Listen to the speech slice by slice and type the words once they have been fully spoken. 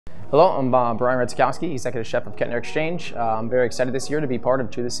Hello, I'm Brian Redzkowski, Executive Chef of Kettner Exchange. I'm very excited this year to be part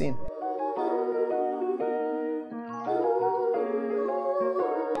of To The Scene.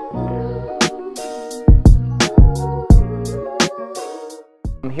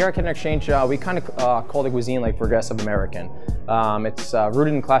 Here at Kettner Exchange, we kind of call the cuisine like progressive American. It's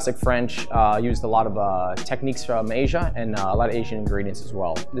rooted in classic French, used a lot of techniques from Asia and a lot of Asian ingredients as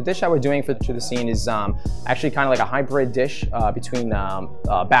well. The dish that we're doing for To The Scene is actually kind of like a hybrid dish between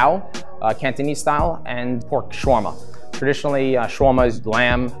bao, Cantonese style, and pork shawarma. Traditionally, shawarma is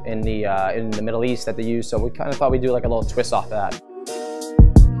lamb in the Middle East that they use, so we kind of thought we'd do like a little twist off of that.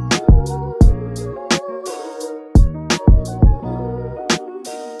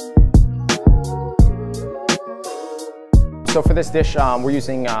 So for this dish, we're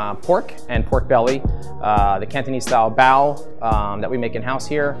using pork and pork belly, the Cantonese style bao that we make in-house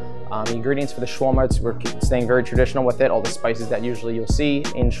here. The ingredients for the shawarma, we're staying very traditional with it, all the spices that usually you'll see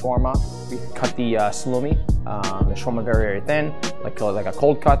in shawarma. We cut the salumi, the shawarma very, very thin, like a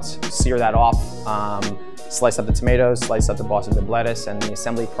cold cut, sear that off, slice up the tomatoes, slice up the Boston bib lettuce, and the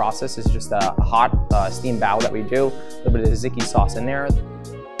assembly process is just a hot steamed bao that we do, a little bit of tzatziki sauce in there,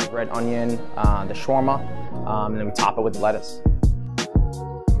 red onion, the shawarma, and then we top it with lettuce.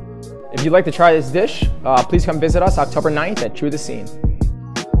 If you'd like to try this dish, please come visit us October 9th at To The Scene.